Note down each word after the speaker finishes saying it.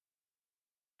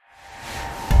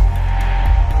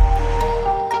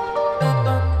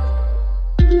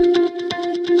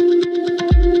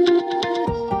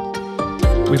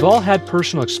We've all had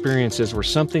personal experiences where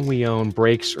something we own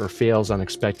breaks or fails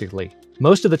unexpectedly.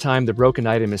 Most of the time, the broken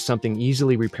item is something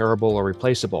easily repairable or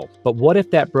replaceable. But what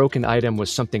if that broken item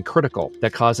was something critical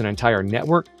that caused an entire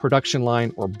network, production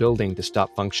line, or building to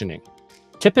stop functioning?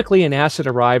 Typically, an asset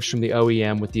arrives from the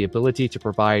OEM with the ability to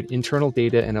provide internal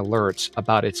data and alerts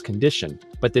about its condition,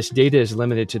 but this data is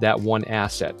limited to that one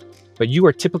asset. But you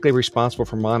are typically responsible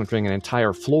for monitoring an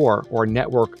entire floor or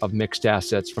network of mixed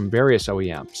assets from various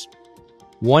OEMs.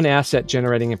 One asset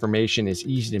generating information is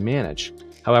easy to manage.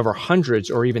 However,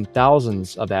 hundreds or even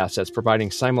thousands of assets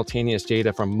providing simultaneous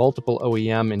data from multiple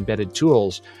OEM embedded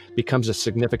tools becomes a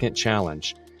significant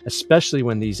challenge, especially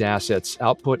when these assets'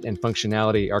 output and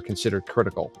functionality are considered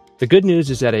critical. The good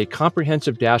news is that a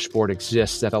comprehensive dashboard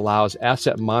exists that allows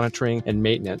asset monitoring and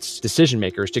maintenance decision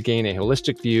makers to gain a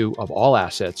holistic view of all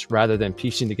assets rather than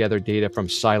piecing together data from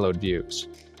siloed views.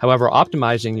 However,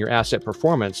 optimizing your asset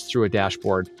performance through a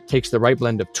dashboard takes the right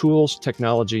blend of tools,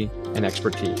 technology, and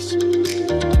expertise.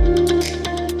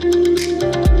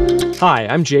 Hi,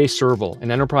 I'm Jay Serval,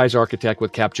 an enterprise architect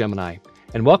with Capgemini,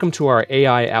 and welcome to our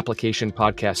AI application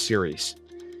podcast series.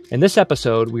 In this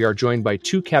episode, we are joined by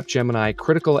two Capgemini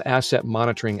critical asset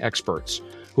monitoring experts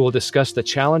who will discuss the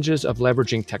challenges of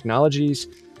leveraging technologies,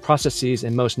 processes,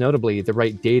 and most notably, the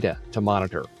right data to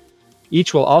monitor.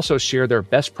 Each will also share their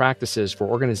best practices for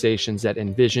organizations that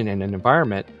envision an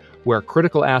environment where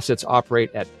critical assets operate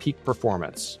at peak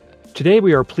performance. Today,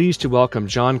 we are pleased to welcome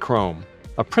John Crome,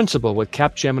 a principal with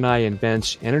Capgemini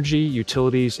Invent's Energy,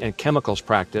 Utilities, and Chemicals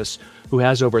practice, who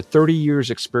has over 30 years'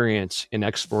 experience in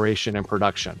exploration and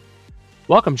production.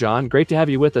 Welcome, John. Great to have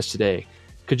you with us today.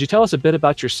 Could you tell us a bit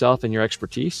about yourself and your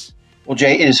expertise? Well,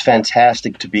 Jay, it is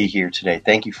fantastic to be here today.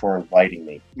 Thank you for inviting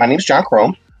me. My name is John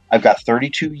Crome. I've got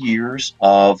 32 years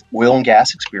of oil and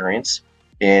gas experience,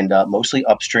 and mostly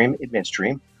upstream and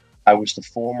midstream. I was the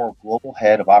former global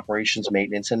head of operations,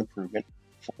 maintenance, and improvement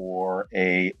for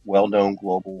a well-known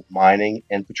global mining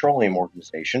and petroleum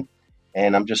organization.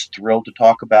 And I'm just thrilled to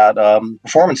talk about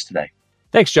performance today.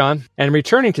 Thanks, John. And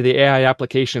returning to the AI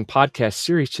application podcast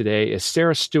series today is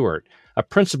Sarah Stewart, a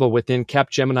principal within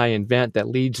Capgemini Invent that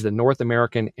leads the North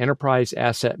American Enterprise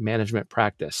Asset Management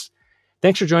practice.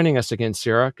 Thanks for joining us again,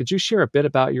 Sarah. Could you share a bit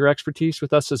about your expertise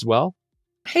with us as well?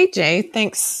 Hey, Jay,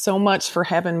 thanks so much for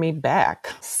having me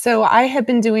back. So I have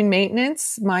been doing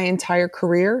maintenance my entire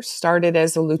career, started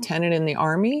as a lieutenant in the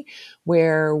Army,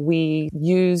 where we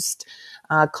used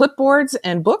clipboards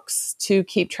and books to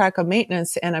keep track of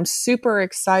maintenance. And I'm super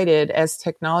excited as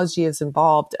technology has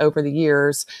evolved over the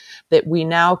years that we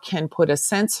now can put a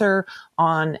sensor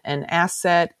on an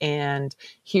asset and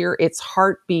hear its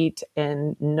heartbeat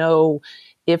and know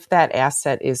if that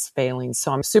asset is failing.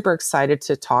 So I'm super excited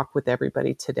to talk with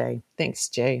everybody today. Thanks,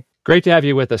 Jay. Great to have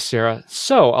you with us, Sarah.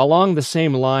 So along the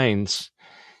same lines,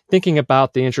 thinking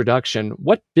about the introduction,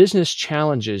 what business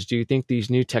challenges do you think these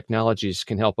new technologies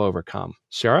can help overcome?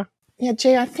 Sarah? Yeah,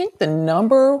 Jay, I think the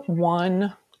number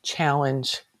one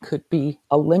challenge could be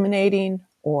eliminating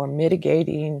or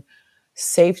mitigating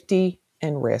safety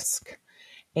and risk.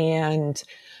 And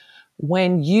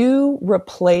when you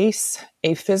replace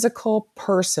a physical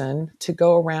person to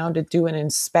go around to do an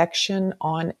inspection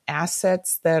on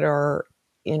assets that are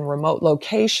in remote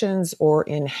locations or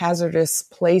in hazardous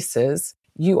places,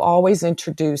 you always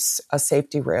introduce a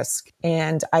safety risk.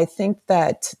 And I think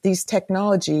that these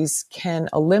technologies can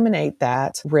eliminate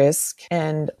that risk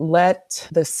and let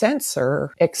the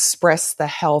sensor express the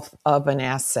health of an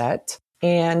asset.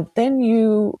 And then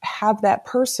you have that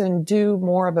person do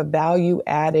more of a value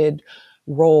added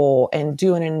role and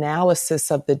do an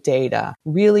analysis of the data,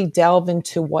 really delve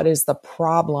into what is the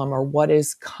problem or what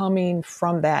is coming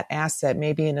from that asset,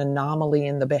 maybe an anomaly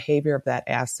in the behavior of that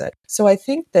asset. So I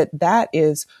think that that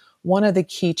is one of the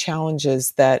key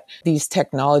challenges that these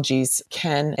technologies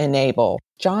can enable.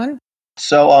 John?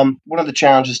 So one of the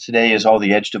challenges today is all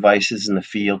the edge devices in the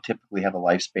field typically have a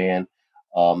lifespan,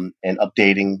 and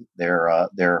updating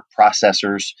their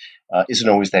processors isn't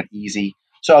always that easy.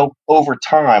 So over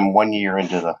time, 1 year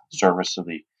into the service of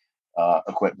the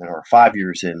equipment or 5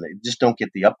 years in, they just don't get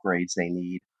the upgrades they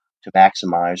need to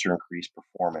maximize or increase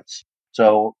performance.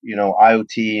 So,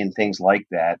 IoT and things like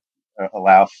that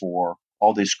allow for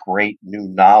all this great new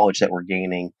knowledge that we're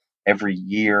gaining every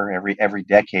year, every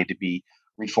decade to be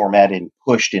reformatted and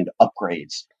pushed into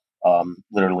upgrades,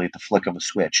 literally at the flick of a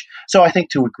switch. So I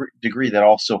think to a degree that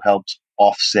also helps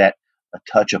offset a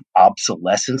touch of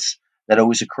obsolescence that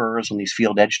always occurs on these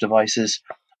field edge devices.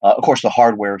 Of course, the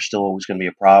hardware is still always going to be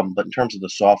a problem, but in terms of the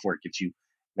software, it gives you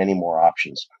many more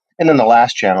options. And then the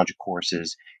last challenge, of course,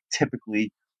 is typically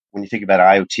when you think about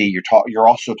IoT, you're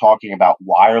also talking about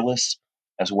wireless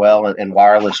as well, and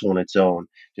wireless on its own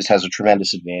just has a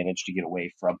tremendous advantage to get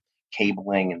away from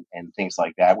cabling and things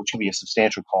like that, which can be a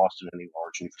substantial cost in any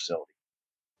large new facility.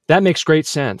 That makes great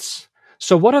sense.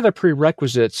 So, what are the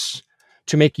prerequisites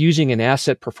to make using an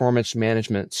asset performance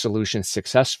management solution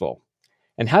successful?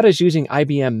 And how does using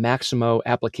IBM Maximo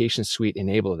Application Suite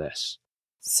enable this?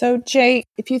 So, Jay,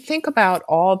 if you think about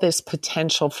all this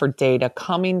potential for data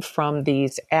coming from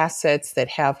these assets that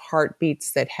have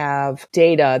heartbeats, that have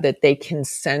data that they can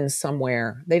send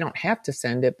somewhere, they don't have to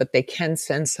send it, but they can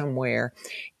send somewhere.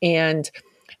 And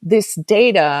this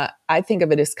data, I think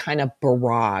of it as kind of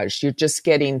barrage. You're just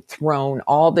getting thrown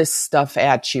all this stuff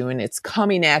at you, and it's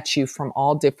coming at you from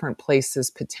all different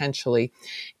places potentially.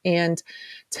 And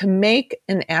to make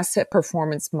an asset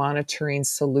performance monitoring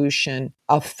solution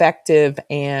effective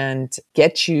and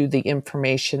get you the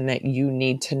information that you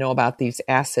need to know about these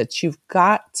assets, you've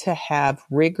got to have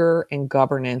rigor and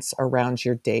governance around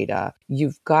your data.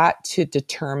 You've got to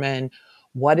determine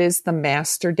what is the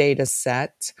master data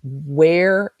set?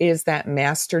 Where is that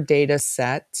master data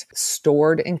set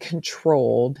stored and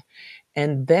controlled?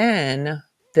 And then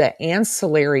the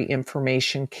ancillary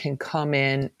information can come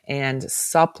in and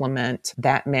supplement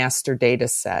that master data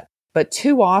set. But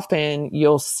too often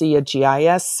you'll see a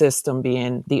GIS system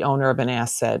being the owner of an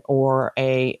asset, or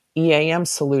a EAM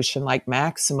solution like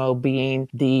Maximo being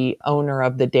the owner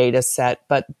of the data set,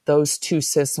 but those two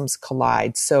systems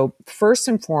collide. So first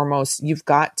and foremost, you've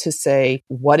got to say,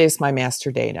 what is my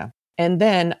master data? And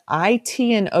then IT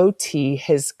and OT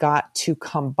has got to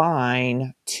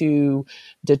combine to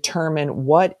determine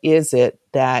what is it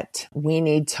that we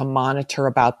need to monitor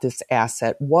about this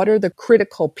asset. What are the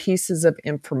critical pieces of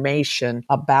information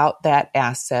about that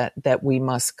asset that we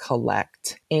must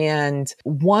collect? And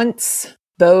once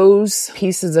those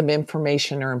pieces of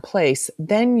information are in place,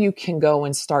 then you can go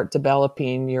and start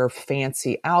developing your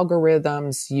fancy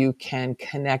algorithms. You can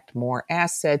connect more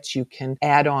assets. You can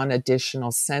add on additional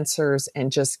sensors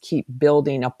and just keep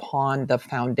building upon the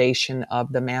foundation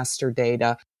of the master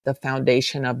data, the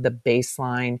foundation of the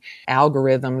baseline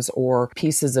algorithms or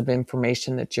pieces of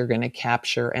information that you're going to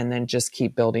capture, and then just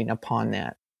keep building upon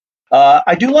that.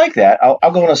 I do like that.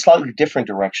 I'll go in a slightly different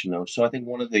direction, though. So I think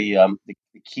one of the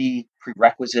key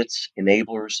prerequisites,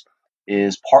 enablers,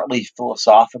 is partly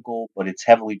philosophical, but it's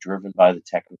heavily driven by the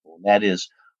technical. And that is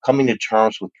coming to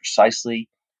terms with precisely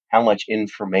how much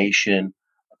information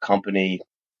a company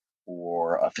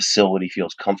or a facility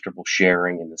feels comfortable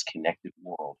sharing in this connected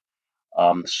world.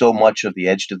 So much of the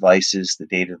edge devices, the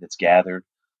data that's gathered,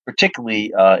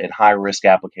 particularly in high risk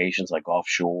applications like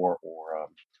offshore or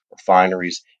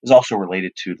refineries, is also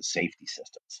related to the safety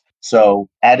systems. So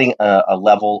adding a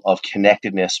level of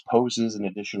connectedness poses an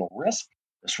additional risk.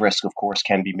 This risk, of course,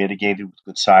 can be mitigated with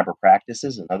good cyber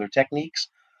practices and other techniques.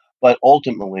 But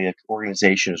ultimately, an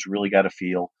organization has really got to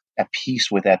feel at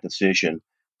peace with that decision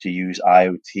to use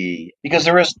IoT, because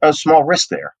there is a small risk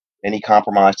there. Any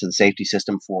compromise to the safety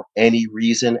system for any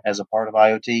reason as a part of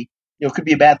IoT, could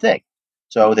be a bad thing.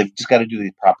 So they've just got to do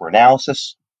the proper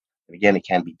analysis. And again, it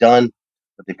can be done,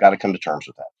 but they've got to come to terms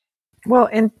with that. Well,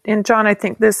 and John, I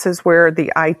think this is where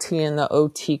the IT and the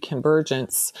OT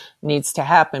convergence needs to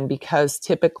happen, because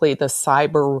typically the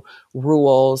cyber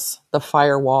rules, the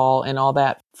firewall, and all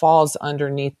that falls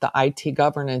underneath the IT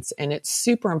governance. And it's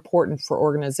super important for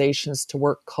organizations to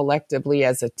work collectively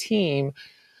as a team,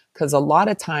 because a lot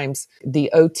of times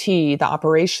the OT, the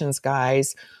operations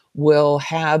guys, will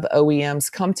have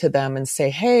OEMs come to them and say,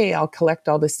 hey, I'll collect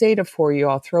all this data for you.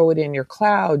 I'll throw it in your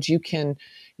cloud. You can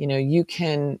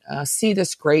see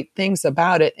this great things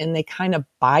about it. And they kind of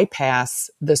bypass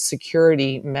the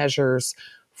security measures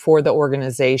for the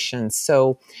organization.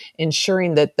 So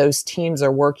ensuring that those teams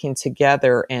are working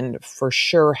together, and for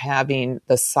sure having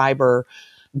the cyber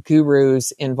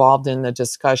gurus involved in the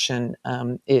discussion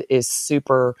is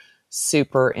super,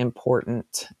 super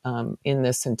important in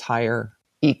this entire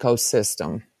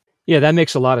ecosystem. Yeah, that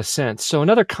makes a lot of sense. So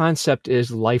another concept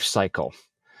is life cycle.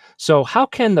 So how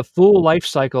can the full life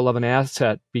cycle of an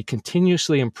asset be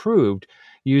continuously improved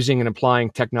using and applying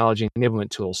technology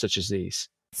enablement tools such as these?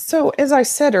 So as I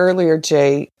said earlier,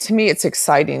 Jay, to me, it's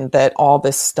exciting that all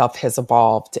this stuff has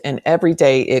evolved, and every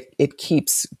day it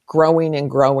keeps growing and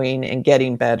growing and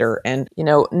getting better. And,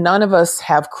 none of us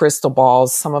have crystal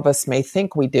balls. Some of us may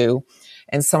think we do,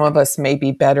 and some of us may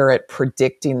be better at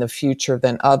predicting the future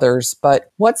than others. But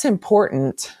what's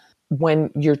important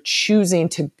when you're choosing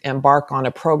to embark on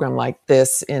a program like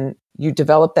this, and you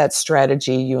develop that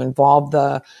strategy, you involve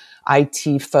the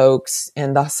IT folks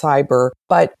and the cyber,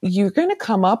 but you're going to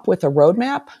come up with a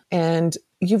roadmap, and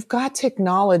you've got to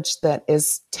acknowledge that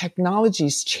as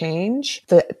technologies change,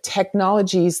 the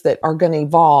technologies that are going to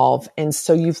evolve. And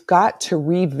so you've got to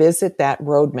revisit that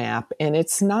roadmap. And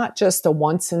it's not just a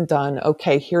once and done,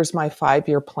 okay, here's my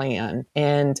 5-year plan.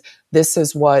 And this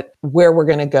is where we're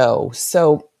going to go.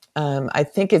 So I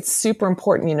think it's super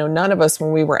important. None of us,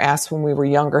 when we were asked when we were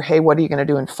younger, hey, what are you going to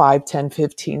do in 5, 10,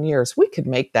 15 years? We could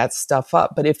make that stuff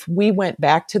up. But if we went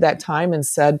back to that time and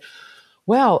said,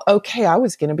 well, okay, I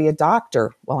was going to be a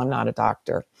doctor. Well, I'm not a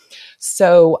doctor.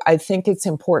 So I think it's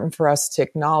important for us to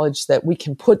acknowledge that we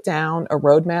can put down a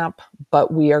roadmap,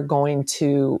 but we are going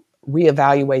to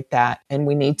reevaluate that. And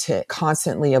we need to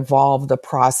constantly evolve the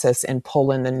process and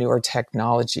pull in the newer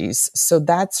technologies. So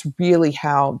that's really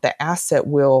how the asset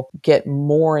will get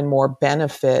more and more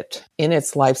benefit in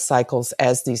its life cycles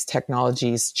as these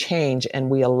technologies change and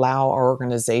we allow our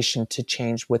organization to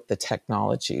change with the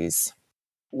technologies.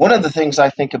 One of the things I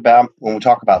think about when we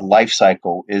talk about life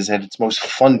cycle is that it's most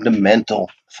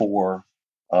fundamental for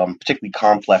particularly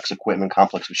complex equipment,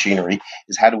 complex machinery,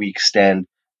 is how do we extend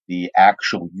the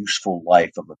actual useful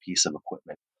life of a piece of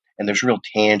equipment. And there's real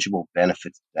tangible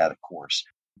benefits to that, of course.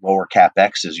 Lower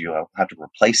CapEx is you have to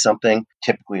replace something.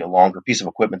 Typically, a longer piece of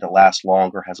equipment that lasts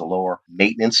longer has a lower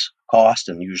maintenance cost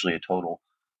and usually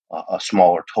a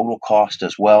smaller total cost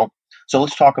as well. So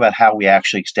let's talk about how we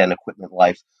actually extend equipment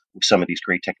life with some of these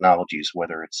great technologies,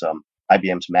 whether it's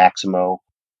IBM's Maximo,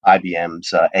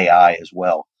 IBM's AI as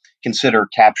well. Consider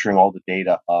capturing all the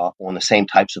data on the same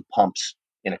types of pumps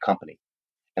in a company.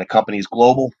 And a company is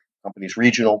global, a company is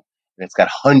regional, and it's got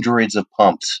hundreds of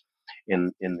pumps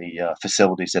in the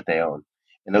facilities that they own.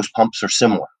 And those pumps are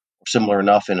similar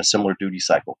enough in a similar duty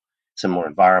cycle, similar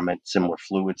environment, similar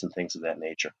fluids and things of that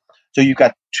nature. So you've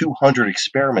got 200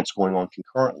 experiments going on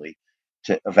concurrently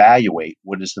to evaluate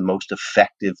what is the most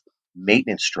effective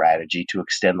maintenance strategy to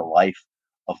extend the life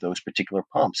of those particular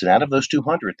pumps. And out of those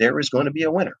 200, there is going to be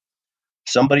a winner.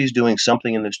 Somebody's doing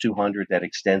something in those 200 that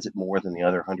extends it more than the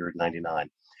other 199.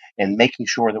 And making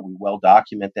sure that we well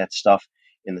document that stuff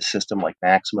in the system like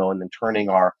Maximo, and then turning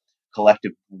our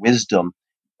collective wisdom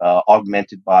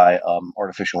augmented by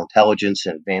artificial intelligence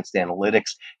and advanced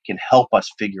analytics can help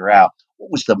us figure out what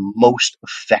was the most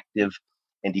effective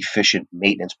and efficient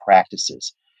maintenance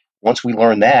practices. Once we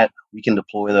learn that, we can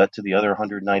deploy that to the other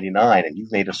 199, and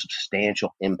you've made a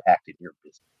substantial impact in your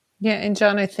business. Yeah. And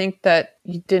John, I think that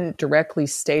you didn't directly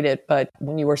state it, but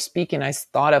when you were speaking, I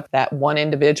thought of that one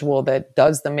individual that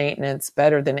does the maintenance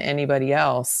better than anybody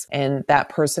else. And that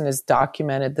person has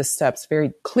documented the steps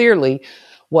very clearly,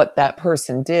 what that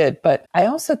person did. But I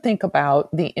also think about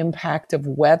the impact of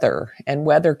weather and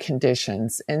weather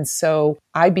conditions. And so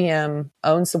IBM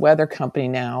owns the weather company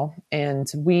now, and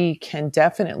we can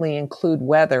definitely include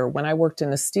weather. When I worked in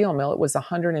the steel mill, it was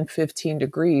 115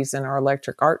 degrees in our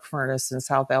electric arc furnace in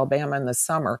South Alabama in the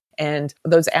summer. And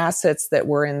those assets that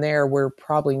were in there were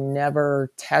probably never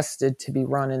tested to be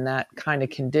run in that kind of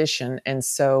condition. And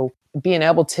so being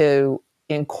able to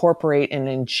incorporate and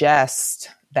ingest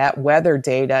that weather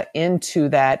data into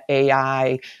that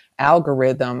AI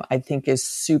algorithm, I think is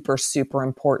super, super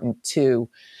important too.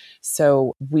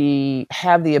 So we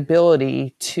have the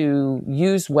ability to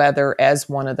use weather as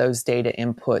one of those data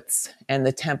inputs, and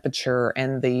the temperature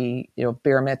and the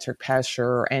barometric pressure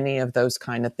or any of those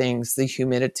kind of things, the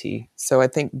humidity. So I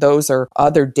think those are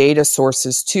other data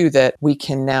sources too that we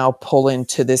can now pull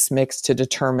into this mix to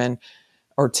determine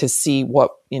or to see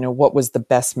what was the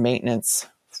best maintenance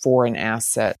for an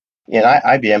asset. And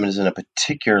IBM is in a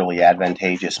particularly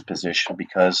advantageous position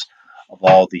because of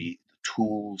all the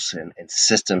tools and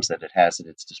systems that it has at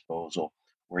its disposal,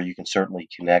 where you can certainly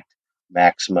connect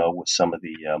Maximo with some of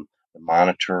the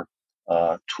monitor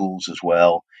tools as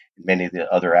well, and many of the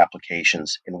other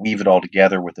applications, and weave it all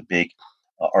together with a big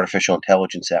artificial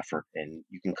intelligence effort, and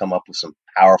you can come up with some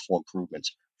powerful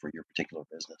improvements for your particular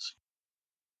business.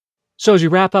 So as you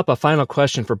wrap up, a final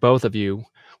question for both of you.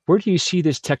 Where do you see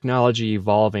this technology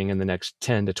evolving in the next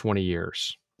 10 to 20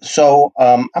 years? So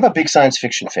I'm a big science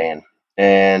fiction fan.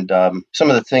 And some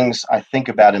of the things I think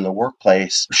about in the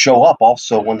workplace show up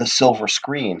also on the silver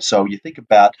screen. So you think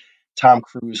about Tom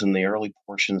Cruise in the early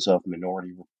portions of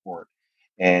Minority Report,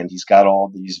 and he's got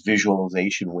all these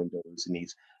visualization windows, and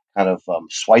he's kind of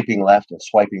swiping left and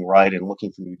swiping right and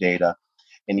looking for new data.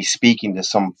 And he's speaking to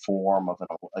some form of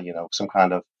some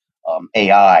kind of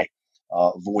AI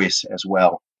voice as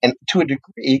well. And to a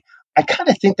degree, I kind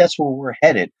of think that's where we're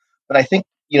headed. But I think,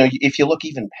 if you look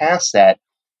even past that,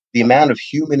 the amount of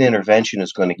human intervention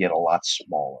is going to get a lot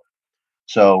smaller.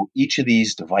 So each of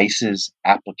these devices,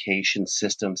 application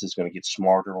systems is going to get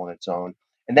smarter on its own.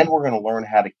 And then we're going to learn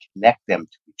how to connect them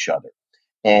to each other.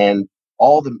 And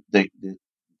all the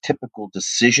typical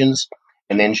decisions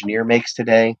an engineer makes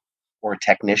today or a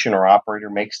technician or operator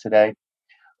makes today.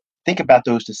 Think about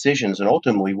those decisions, and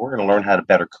ultimately we're going to learn how to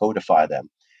better codify them.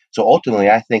 So ultimately,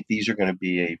 I think these are going to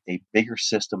be a bigger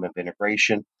system of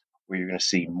integration where you're going to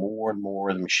see more and more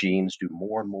of the machines do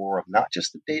more and more of not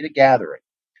just the data gathering,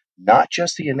 not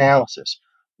just the analysis.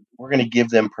 We're going to give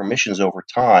them permissions over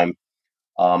time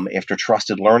after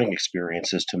trusted learning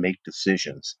experiences to make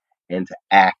decisions and to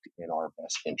act in our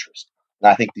best interest.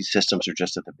 And I think these systems are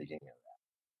just at the beginning of that.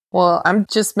 Well, I'm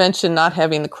just mentioned not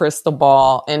having the crystal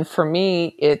ball. And for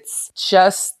me, it's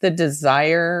just the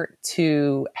desire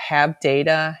to have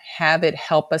data, have it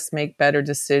help us make better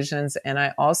decisions. And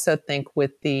I also think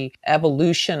with the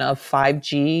evolution of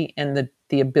 5G and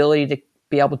the ability to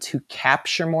be able to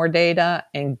capture more data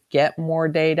and get more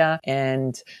data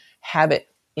and have it,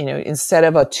 instead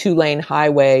of a 2-lane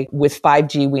highway with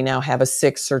 5G, we now have a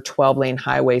 6 or 12-lane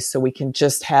highway. So we can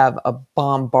just have a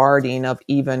bombarding of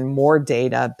even more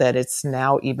data, that it's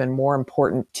now even more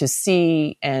important to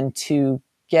see and to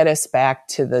get us back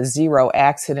to the 0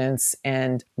 accidents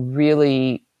and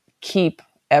really keep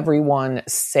everyone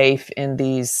safe in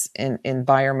these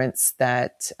environments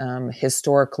that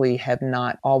historically have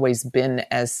not always been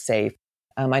as safe.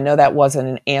 I know that wasn't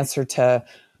an answer to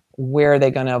where they're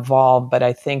going to evolve, but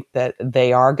I think that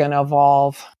they are going to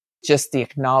evolve. Just the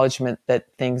acknowledgement that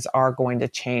things are going to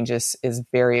change is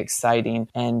very exciting,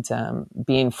 and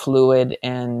being fluid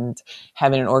and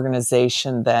having an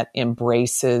organization that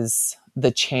embraces the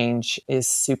change is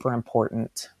super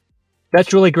important.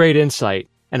 That's really great insight.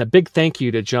 And a big thank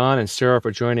you to John and Sarah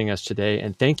for joining us today,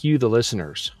 and thank you, the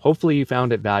listeners. Hopefully you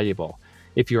found it valuable.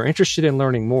 If you're interested in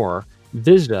learning more,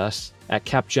 visit us at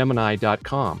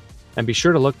capgemini.com. And be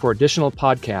sure to look for additional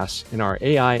podcasts in our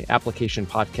AI application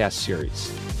podcast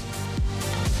series.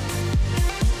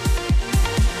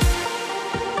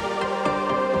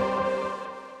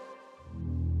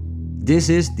 This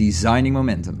is Designing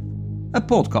Momentum, a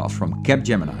podcast from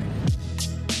Capgemini.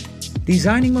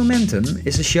 Designing Momentum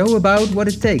is a show about what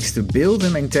it takes to build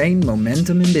and maintain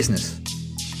momentum in business.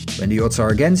 When the odds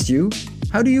are against you,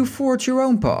 how do you forge your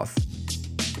own path?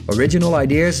 Original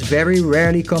ideas very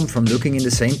rarely come from looking in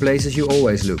the same places you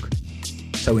always look.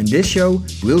 So in this show,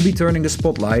 we'll be turning the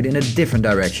spotlight in a different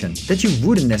direction that you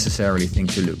wouldn't necessarily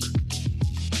think to look.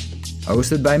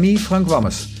 Hosted by me, Frank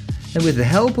Wammes, and with the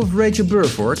help of Rachel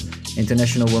Burford,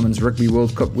 International Women's Rugby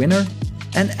World Cup winner,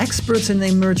 and experts in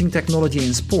emerging technology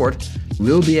in sport,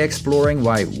 we'll be exploring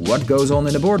why what goes on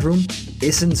in the boardroom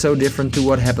isn't so different to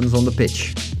what happens on the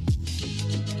pitch.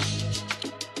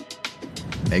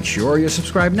 Make sure you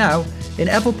subscribe now in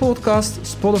Apple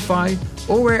Podcasts, Spotify,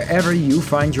 or wherever you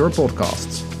find your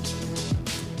podcasts.